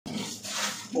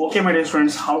Okay, my dear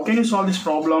students, how can you solve this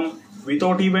problem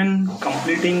without even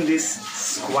completing this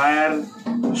square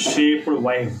shaped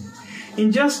wave?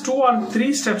 In just 2 or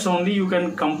 3 steps only you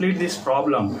can complete this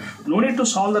problem. No need to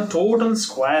solve the total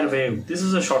square wave. This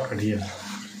is a shortcut here.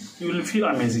 You will feel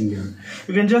amazing here.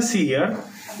 You can just see here,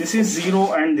 this is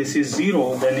 0 and this is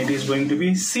 0, then it is going to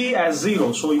be C as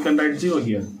 0, so you can write 0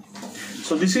 here.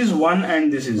 So this is 1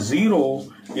 and this is 0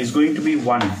 is going to be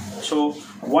 1. So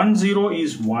 1 0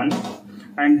 is 1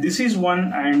 and this is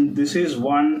 1 and this is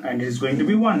 1 and it is going to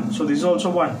be 1. So this is also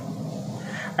 1.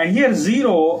 And here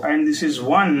 0 and this is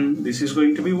 1, this is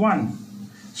going to be 1.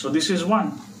 So this is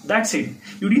 1. That's it.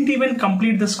 You didn't even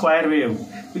complete the square wave.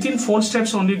 Within 4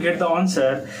 steps only you get the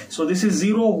answer. So this is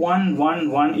 0 1 1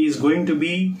 1 is going to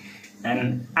be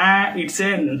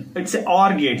it's an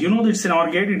OR gate. You know that it's an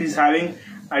OR gate. It is having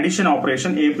addition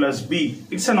operation A plus B.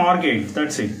 It's an OR gate.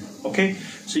 That's it. Okay.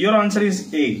 So your answer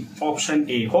is A, option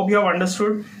A. Hope you have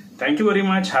understood. Thank you very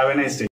much. Have a nice day.